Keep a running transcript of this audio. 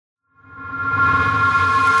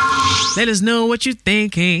Let us know what you're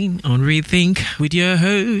thinking on Rethink with your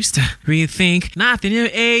host. Rethink, nothing your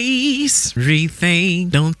ace. Rethink,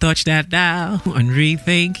 don't touch that dial on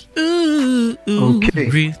Rethink. Ooh, Okay.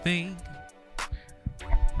 Rethink.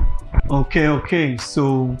 Okay.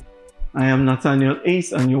 So I am Nathaniel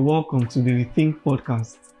Ace, and you're welcome to the Rethink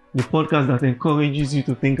podcast, the podcast that encourages you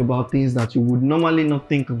to think about things that you would normally not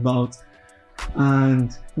think about.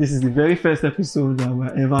 And this is the very first episode that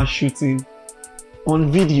we're ever shooting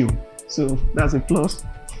on video. So that's a plus.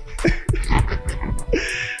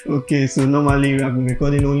 Okay, so normally we have been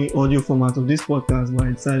recording only audio format of this podcast, but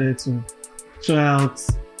I decided to try out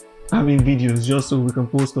having videos just so we can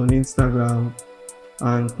post on Instagram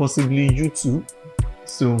and possibly YouTube.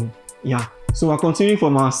 So yeah, so we're continuing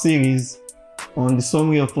from our series on the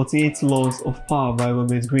summary of 48 Laws of Power by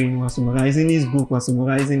Robert Greene. We're summarizing his book, we're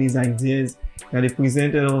summarizing his ideas that he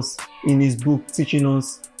presented us in his book, teaching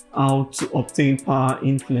us how to obtain power,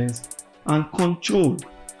 influence, and control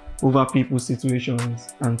over people's situations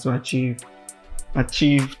and to achieve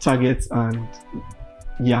targets. And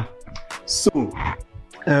yeah, so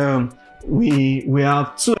we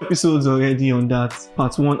have 2 episodes already on that,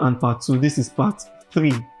 part 1 and part 2. This is part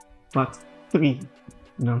 3. I'm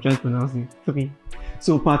trying to pronounce it 3.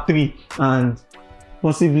 So part 3, and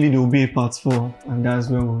possibly there will be a part 4, and that's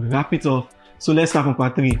where we'll wrap it off. So let's start from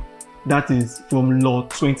part 3. That is from Law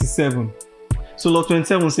 27. So Law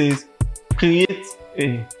 27 says, create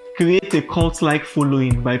a cult-like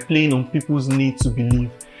following by playing on people's need to believe.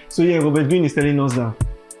 So yeah, Robert Greene is telling us that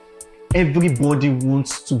everybody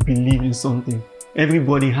wants to believe in something.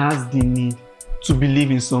 Everybody has the need to believe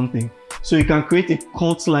in something. So you can create a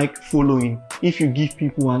cult-like following if you give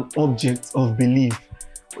people an object of belief,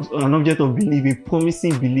 a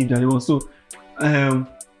promising belief that they want. So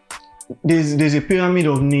there's a pyramid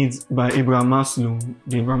of needs by Abraham Maslow,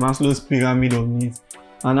 the Abraham Maslow's pyramid of needs.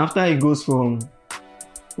 And after it goes from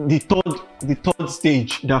the third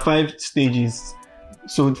stage, there are 5 stages.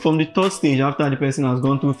 So from the 3rd stage, after the person has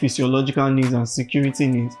gone through physiological needs and security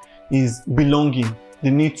needs, is belonging.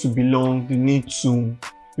 The need to belong, the need to,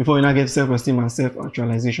 before you now get self-esteem and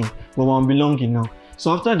self-actualization. But we're on belonging now.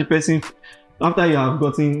 So after you have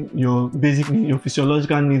gotten your basic need, your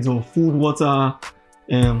physiological needs of food, water,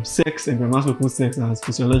 sex, and Maslow put sex as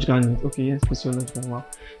physiological needs. Okay, yes, physiological. Wow.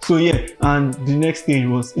 So yeah, and the next stage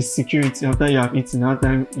is security. After you have eaten,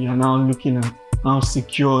 after you are now looking at how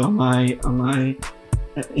secure am I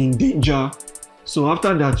in danger. So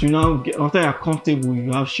after that, after you're comfortable,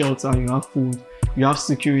 you have shelter, you have food, you have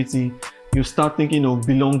security, you start thinking of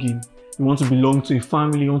belonging. You want to belong to a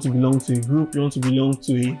family, you want to belong to a group, you want to belong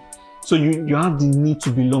to so you have the need to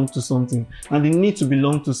belong to something. And the need to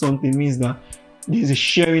belong to something means that there's a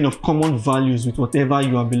sharing of common values with whatever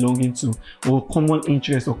you are belonging to, or common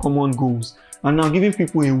interests or common goals. And now giving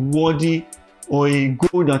people a worthy or a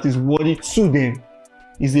goal that is worthy to them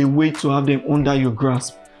is a way to have them under your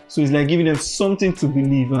grasp. So it's like giving them something to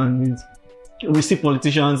believe. And we see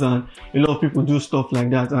politicians and a lot of people do stuff like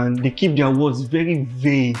that, and they keep their words very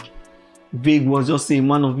vague. Vague words, just say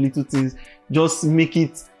man of little things, just make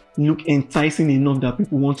it look enticing enough that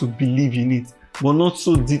people want to believe in it, but not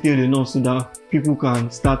so detailed enough so that people can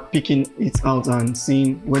start picking it out and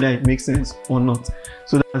seeing whether it makes sense or not.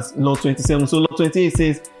 So that's Law 27. So Law 28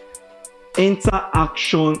 says, enter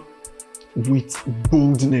action with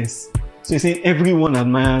boldness. So it's saying everyone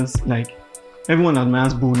admires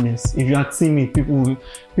boldness. If you are timid, people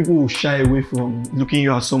will shy away from looking at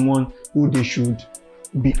you as someone who they should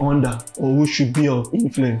be under or who should be of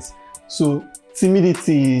influence. So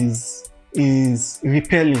timidity is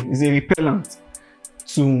repelling, is a repellent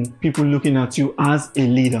to people looking at you as a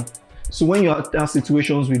leader. So when you attack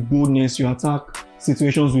situations with boldness, you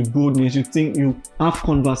think you have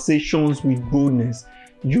conversations with boldness,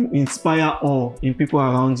 you inspire awe in people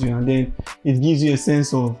around you, and then it gives you a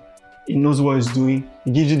sense of he knows what he's doing.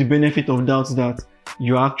 It gives you the benefit of doubt that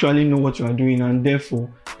you actually know what you are doing, and therefore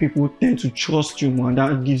people tend to trust you more, and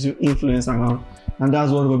that gives you influence around. And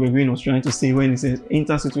that's what Robert Greene was trying to say when he says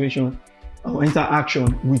enter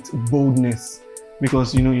action with boldness,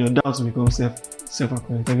 because your doubts become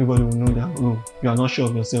self-apparent. Everybody will know that you are not sure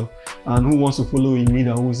of yourself, and who wants to follow a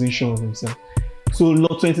leader who isn't sure of himself? So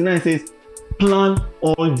Law 29 says plan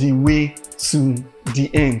all the way to the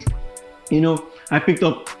end. I picked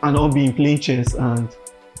up an hobby in playing chess, and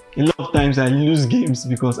a lot of times I lose games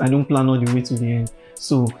because I don't plan all the way to the end.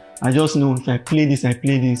 So I just know if I play this,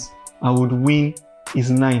 I would win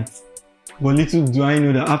his 9th. But little do I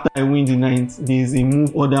know that after I win the 9th, there's a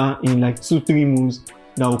move order in like 2-3 moves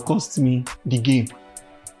that will cost me the game.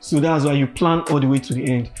 So that's why you plan all the way to the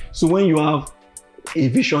end. So when you have a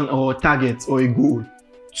vision or a target or a goal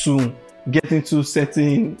to get into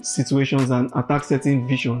certain situations and attack certain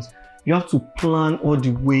visions, you have to plan all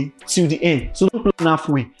the way till the end. So don't plan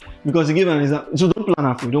halfway, because you give an example. So don't plan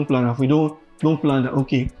halfway. Don't plan that.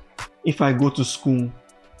 Okay, if I go to school,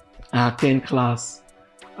 I attend class,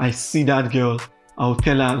 I see that girl, I'll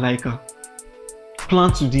tell her I like her.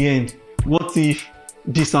 Plan to the end. What if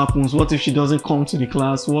this happens? What if she doesn't come to the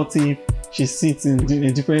class? What if she sits in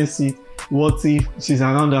a different seat? What if she's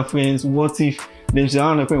around her friends? What if then she's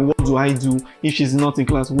around her friends? What do I do? If she's not in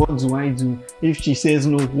class, what do I do? If she says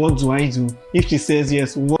no, what do I do? If she says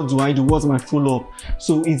yes, what do I do? What's my follow-up?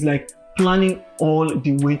 So it's like planning all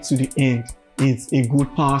the way to the end is a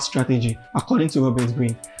good power strategy, according to Robert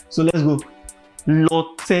Greene. So let's go.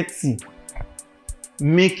 Law 30.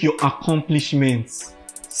 Make your accomplishments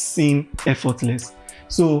seem effortless.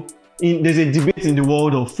 So there's a debate in the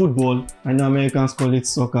world of football. I know Americans call it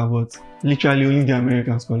soccer, but literally only the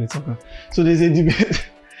Americans call it soccer. So there's a debate.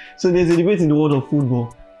 In the world of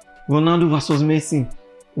football. Ronaldo versus Messi.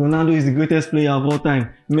 Ronaldo is the greatest player of all time.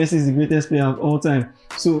 Messi is the greatest player of all time.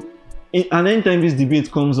 So and anytime this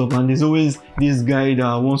debate comes up, and there's always this guy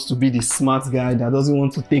that wants to be the smart guy, that doesn't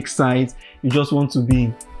want to take sides. You just want to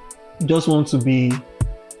be the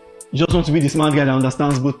smart guy that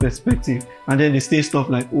understands both perspectives. And then they say stuff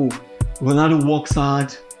like, oh, Ronaldo works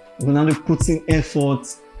hard, Ronaldo puts in effort,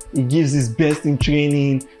 he gives his best in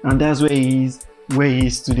training, and that's where he is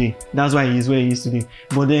today. That's why he is where he is today.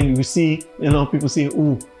 But then you see a lot of people say,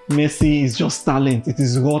 oh, Messi is just talent. It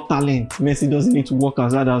is raw talent. Messi doesn't need to work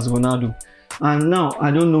as hard as Ronaldo. And now,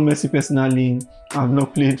 I don't know Messi personally. I've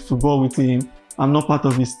not played football with him. I'm not part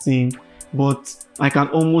of his team. But I can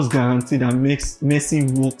almost guarantee that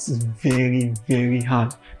Messi works very, very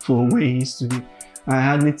hard for where he is today. I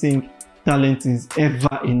hardly think talent is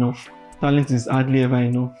ever enough. Talent is hardly ever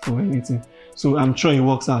enough for anything. So I'm sure he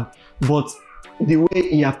works hard. But the way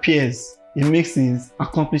he appears, it makes his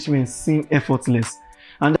accomplishments seem effortless.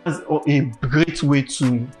 And that's a great way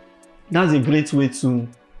to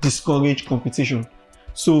discourage competition.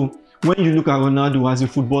 So when you look at Ronaldo as a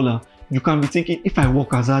footballer, you can be thinking, if I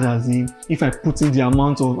work as hard as him, if I put in the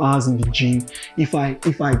amount of hours in the gym, if I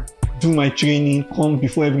do my training, come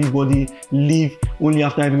before everybody, leave only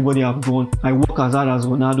after everybody have gone, I work as hard as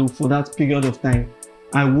Ronaldo for that period of time,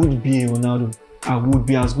 I would be a Ronaldo. I would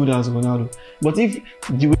be as good as Ronaldo. But if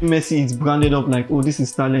the way Messi is branded up like, oh, this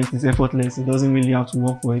is talent, it's effortless, it doesn't really have to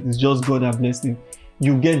work for it, it's just God that blessed him,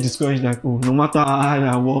 you get discouraged like, oh, no matter how hard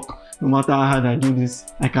I work, no matter how hard I do this,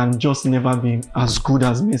 I can just never be as good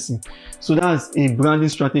as Messi. So that's a branding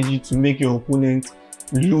strategy to make your opponent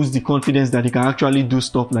lose the confidence that they can actually do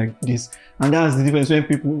stuff like this. And that's the difference when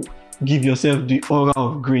people give yourself the aura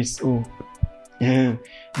of grace. Oh, yeah,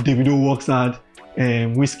 Davido works hard,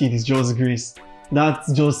 Whiskey is just grace. That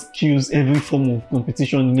just kills every form of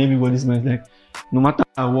competition in everybody's mind. Like, no matter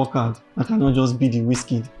how I work hard, I cannot just be the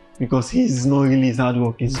Whiskey, because he's not really his hard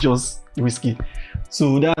work, it's just Whiskey.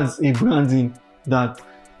 So that's a branding that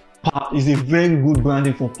is a very good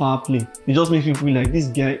branding for power play. It just makes people feel like this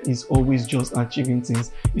guy is always just achieving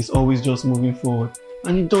things, he's always just moving forward,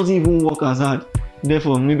 and he doesn't even work as hard.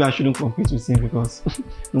 Therefore, maybe I shouldn't compete with him, because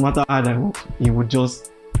no matter how hard I work, he would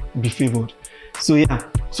just be favored. So yeah,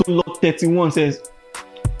 so law 31 says,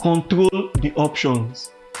 control the options,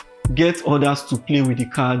 get others to play with the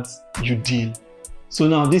cards you deal. So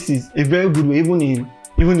now this is a very good way, even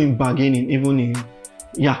in bargaining, in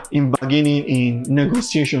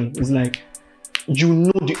negotiation. It's like, you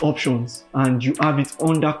know the options and you have it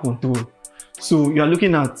under control. So you're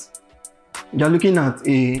looking at a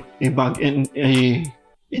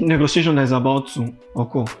negotiation that is about to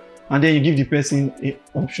occur, and then you give the person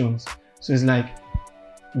options. So it's like,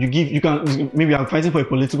 maybe I'm fighting for a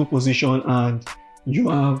political position, and you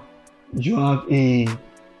have a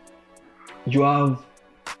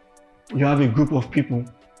group of people,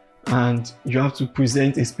 and you have to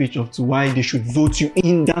present a speech of to why they should vote you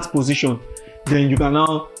in that position. Then you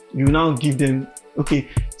now give them, okay,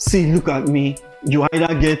 see, look at me. You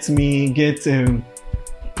either get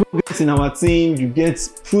progress in our team, you get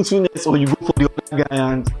fruitfulness, or you go for the other guy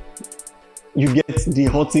and you get the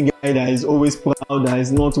haughty guy that is always proud, that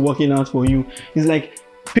is not working out for you. It's like,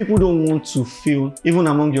 people don't want to feel, even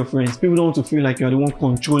among your friends, people don't want to feel like you're the one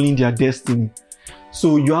controlling their destiny.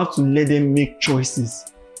 So you have to let them make choices.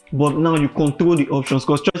 But now you control the options,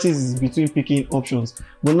 because choices is between picking options.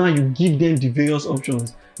 But now you give them the various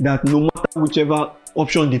options that no matter whichever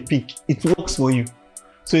option they pick, it works for you.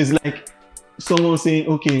 So it's like someone saying,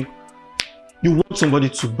 okay, you want somebody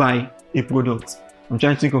to buy a product. I'm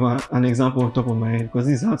trying to think of an example on top of my head, because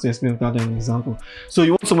this is hard to explain without an example. So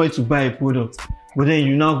you want somebody to buy a product, but then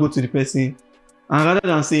you now go to the person And rather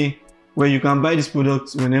than say, well, you can buy this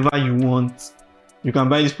product whenever you want, you can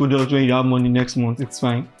buy this product when you have money next month, it's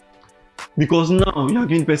fine. Because now you are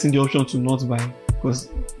giving the person the option to not buy, because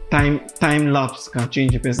time lapse can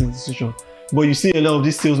change a person's decision. But you see a lot of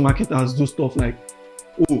these sales marketers do stuff like,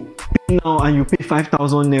 oh, pay now and you pay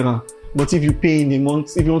 5,000 naira. But if you pay in a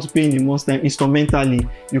month, if you want to pay in a month's time instrumentally,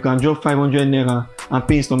 you can drop 500 naira and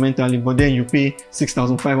pay instrumentally, but then you pay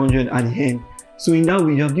 6,500 at the end. So in that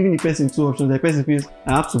way, you have given the person two options. The person feels,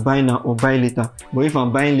 I have to buy now or buy later. But if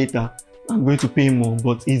I'm buying later, I'm going to pay more,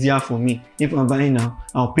 but easier for me. If I'm buying now,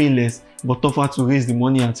 I'll pay less, but tougher to raise the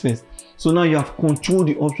money at first. So now you have controlled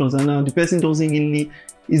the options, and now the person doesn't really,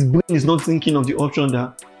 his brain is not thinking of the option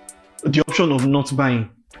of not buying.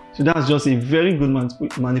 So that's just a very good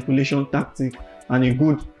manipulation tactic and a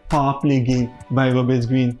good power play game by Robert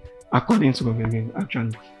Greene, according to Robert Greene,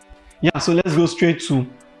 actually. Yeah, so let's go straight to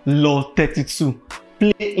Law 32.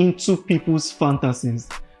 Play into people's fantasies.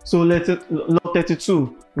 So Law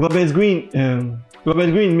 32, Robert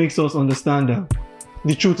Greene makes us understand that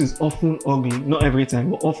the truth is often ugly, not every time,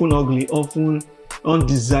 but often ugly, often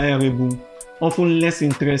undesirable, often less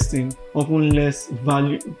interesting, often less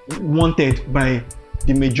wanted by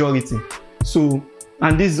the majority. So,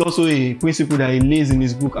 and this is also a principle that he lays in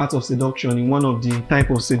his book Art of Seduction, in one of the type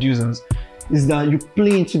of seducers, is that you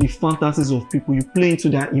play into the fantasies of people, you play into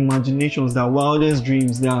their imaginations, their wildest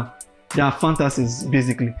dreams, their fantasies,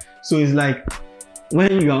 basically. So it's like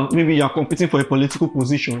when maybe you are competing for a political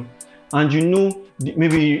position, and you know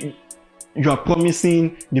maybe you are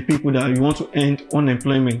promising the people that you want to end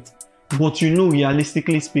unemployment, but you know,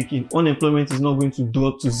 realistically speaking, unemployment is not going to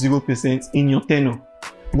drop to 0% in your tenure.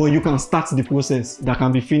 But you can start the process that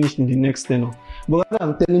can be finished in the next tenure. But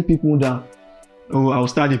rather than telling people that, oh, I'll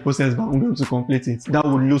start the process but I'm going to complete it, that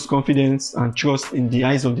will lose confidence and trust in the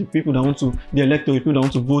eyes of the people that want to, the electorate, people that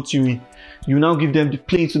want to vote you in. You now give them the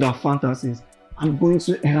play to their fantasies. I'm going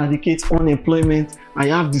to eradicate unemployment. I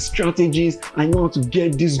have the strategies. I know how to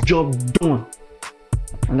get this job done.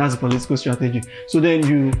 And that's a political strategy. So then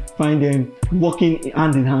you find them working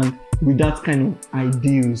hand in hand with that kind of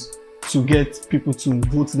ideals to get people to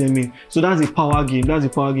vote them in. So that's a power game. That's a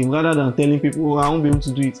power game. Rather than telling people, oh, I won't be able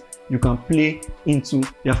to do it, you can play into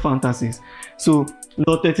their fantasies. So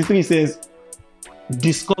Law 33 says,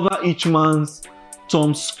 discover each man's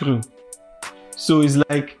thumb screw. So it's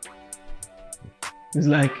like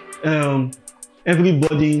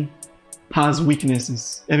everybody has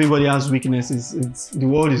weaknesses. Everybody has weaknesses. The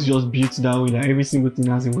world is just built that way. Like every single thing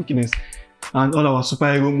has a weakness. And all our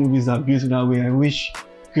superhero movies are built that way. I wish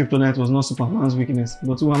Kryptonite was not Superman's weakness,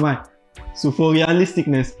 but who am I? So for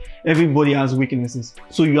realisticness, everybody has weaknesses.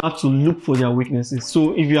 So you have to look for their weaknesses.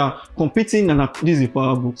 So if you are competing, and this is a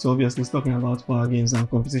power book, so obviously it's talking about power games and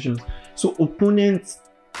competitions. So opponents,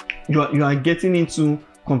 you are getting into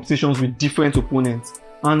competitions with different opponents,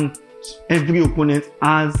 and every opponent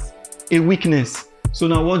has a weakness. So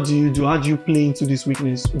now what do you do? How do you play into this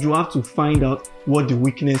weakness? You have to find out what the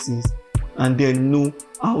weakness is and then know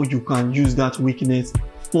how you can use that weakness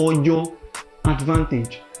for your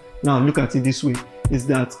advantage. Now look at it this way, is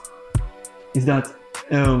that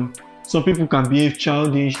some people can behave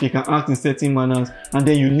childish, they can act in certain manners, and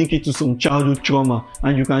then you link it to some childhood trauma,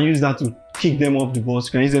 and you can use that to kick them off the bus.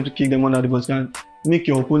 You can use them to kick them under the bus. You can make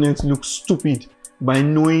your opponent look stupid by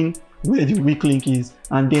knowing where the weak link is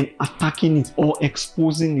and then attacking it or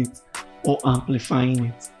exposing it or amplifying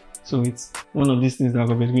it. So it's one of these things that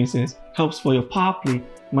Robert Greene says helps for your power play.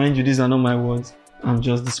 Mind you, these are not my words. I'm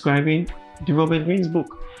just describing the Robert Greene's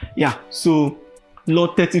book. Yeah, so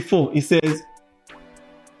Law 34, it says,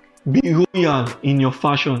 be royal in your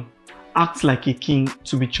fashion. Act like a king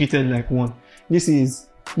to be treated like one. This is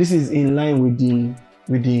in line with the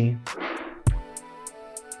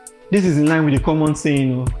common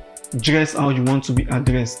saying of dress how you want to be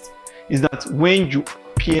addressed. Is that when you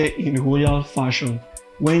appear in royal fashion,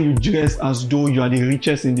 when you dress as though you are the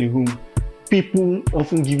richest in the room, people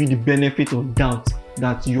often give you the benefit of doubt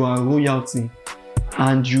that you are royalty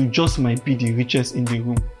and you just might be the richest in the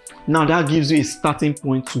room. Now that gives you a starting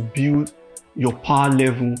point to build your power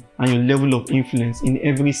level and your level of influence in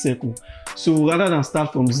every circle. So rather than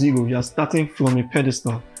start from zero, you are starting from a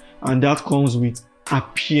pedestal, and that comes with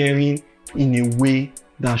appearing in a way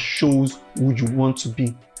that shows who you want to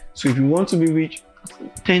be. So if you want to be rich,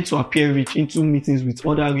 tend to appear rich into meetings with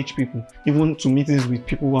other rich people, even to meetings with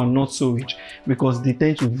people who are not so rich, because they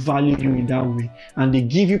tend to value you in that way, and they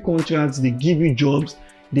give you contracts, they give you jobs,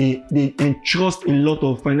 they entrust a lot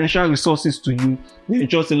of financial resources to you, they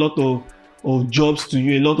entrust a lot of jobs to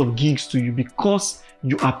you, a lot of gigs to you, because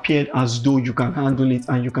you appeared as though you can handle it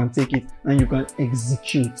and you can take it and you can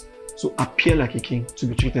execute. to appear like a king, to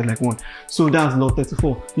be treated like one. So that's law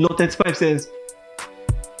 34. Law 35 says,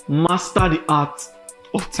 master the art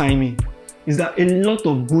of timing. Is that a lot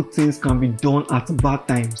of good things can be done at bad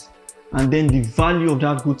times, and then the value of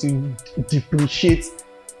that good thing depreciates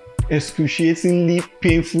excruciatingly,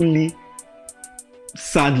 painfully,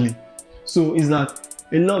 sadly. So is that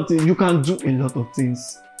a lot of things, you can do a lot of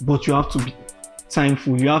things, but you have to be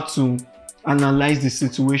timeful. You have to analyze the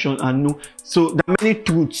situation and know. So there are many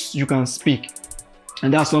truths you can speak,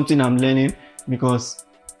 and that's something I'm learning, because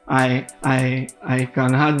I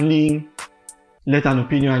can hardly let an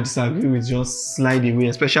opinion I disagree with just slide away,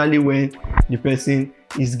 especially when the person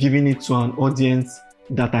is giving it to an audience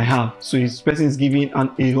that I have. So if this person is giving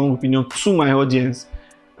a wrong opinion to my audience,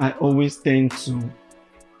 I always tend to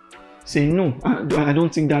say no, I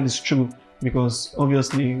don't think that is true, because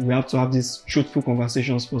obviously we have to have these truthful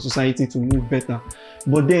conversations for society to move better.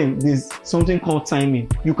 But then there's something called timing.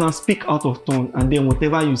 You can speak out of turn, and then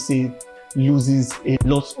whatever you say loses a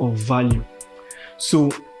lot of value. So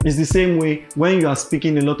it's the same way when you are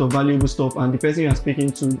speaking a lot of valuable stuff and the person you are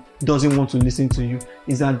speaking to doesn't want to listen to you.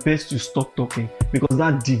 It's at best to stop talking, because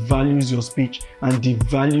that devalues your speech and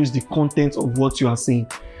devalues the content of what you are saying.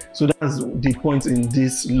 So that's the point in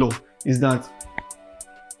this law, is that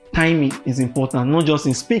timing is important, not just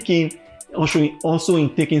in speaking, also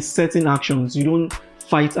in taking certain actions. You don't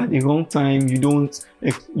fight at the wrong time. You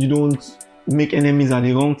don't make enemies at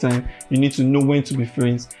the wrong time. You need to know when to be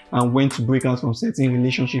friends and when to break out from certain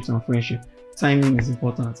relationships and friendship. Timing is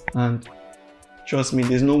important, and trust me,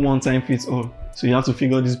 there's no one time fits all. So you have to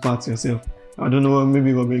figure this part yourself. I don't know,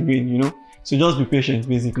 maybe Robert Greene, So just be patient,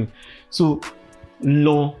 basically. So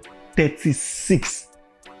law 36,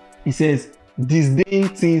 it says, disdain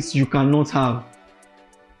things you cannot have.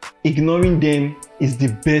 Ignoring them is the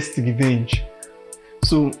best revenge.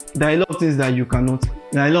 So there are a lot of things that you cannot.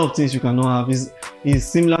 There are a lot of things you cannot have. Is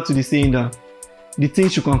similar to the saying that the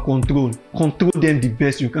things you can control them the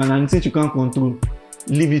best you can, and the things you can't control,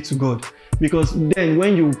 leave it to God. Because then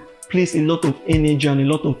when you place a lot of energy and a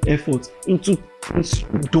lot of effort into things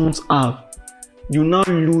you don't have, you now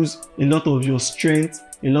lose a lot of your strength,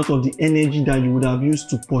 a lot of the energy that you would have used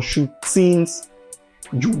to pursue things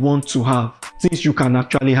you want to have, things you can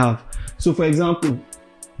actually have. So for example,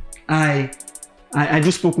 I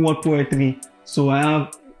do spoken word poetry, so I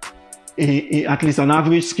have at least an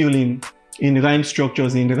average skill in rhyme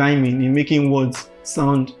structures, in rhyming, in making words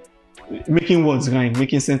rhyme,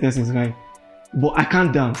 making sentences rhyme. But I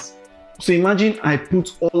can't dance. So imagine I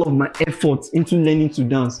put all of my effort into learning to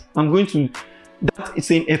dance. I'm going to, that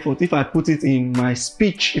same effort, if I put it in my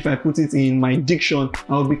speech, if I put it in my diction,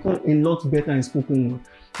 I'll become a lot better in spoken word.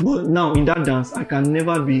 But now in that dance, I can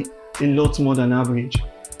never be a lot more than average.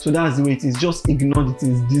 So that's the way it is. Just ignore the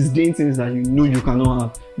things, disdain things that you know you cannot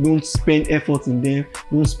have. Don't spend effort in them.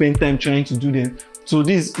 Don't spend time trying to do them. So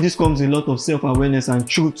this comes a lot of self-awareness and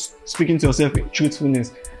truth, speaking to yourself in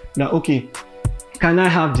truthfulness. That, okay, can I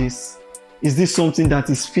have this? Is this something that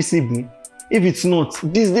is feasible? If it's not,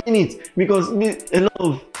 disdain it, because a lot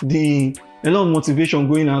of motivation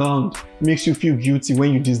going around makes you feel guilty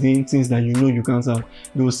when you disdain things that you know you can't have.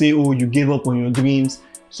 They will say, oh, you gave up on your dreams.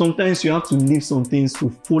 Sometimes you have to leave some things to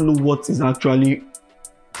follow what is actually.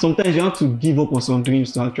 Sometimes you have to give up on some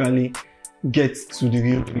dreams to actually get to the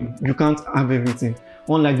real dream. You can't have everything.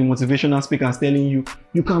 Unlike the motivational speakers telling you,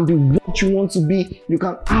 you can be what you want to be. You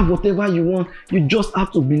can have whatever you want. You just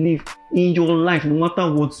have to believe in your life, no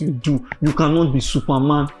matter what you do. You cannot be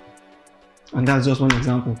Superman. And that's just one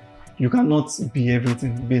example. You cannot be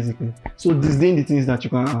everything, basically. So disdain the things that you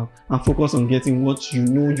can have and focus on getting what you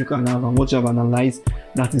know you can have and what you have analyzed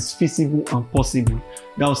that is feasible and possible.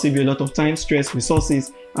 That will save you a lot of time, stress,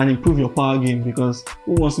 resources, and improve your power game, because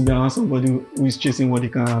who wants to be around somebody who is chasing what they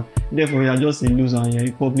can have? Therefore, you are just a loser and you're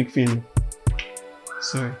a public failure.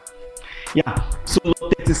 Sorry. Yeah, so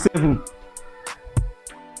 37.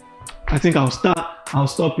 I think I'll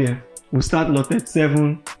stop here. We'll start lot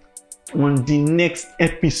 37 on the next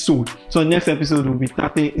episode. So next episode will be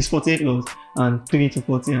 48 laws and 3 to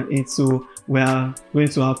 40 and 8. So we are going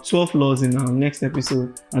to have 12 laws in our next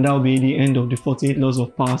episode, and that will be the end of the 48 laws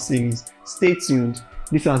of power series. Stay tuned.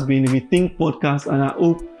 This has been the Rethink podcast, and I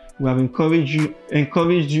hope we have encouraged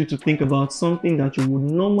you to think about something that you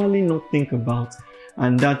would normally not think about,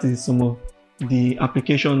 and that is some of the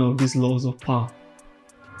application of these laws of power.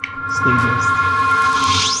 Stay blessed.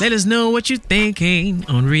 Let us know what you're thinking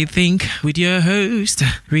on Rethink with your host.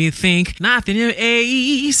 Rethink, nothing your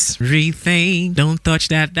ace. Rethink, don't touch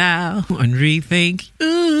that dial on Rethink.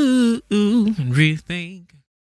 Ooh, Rethink.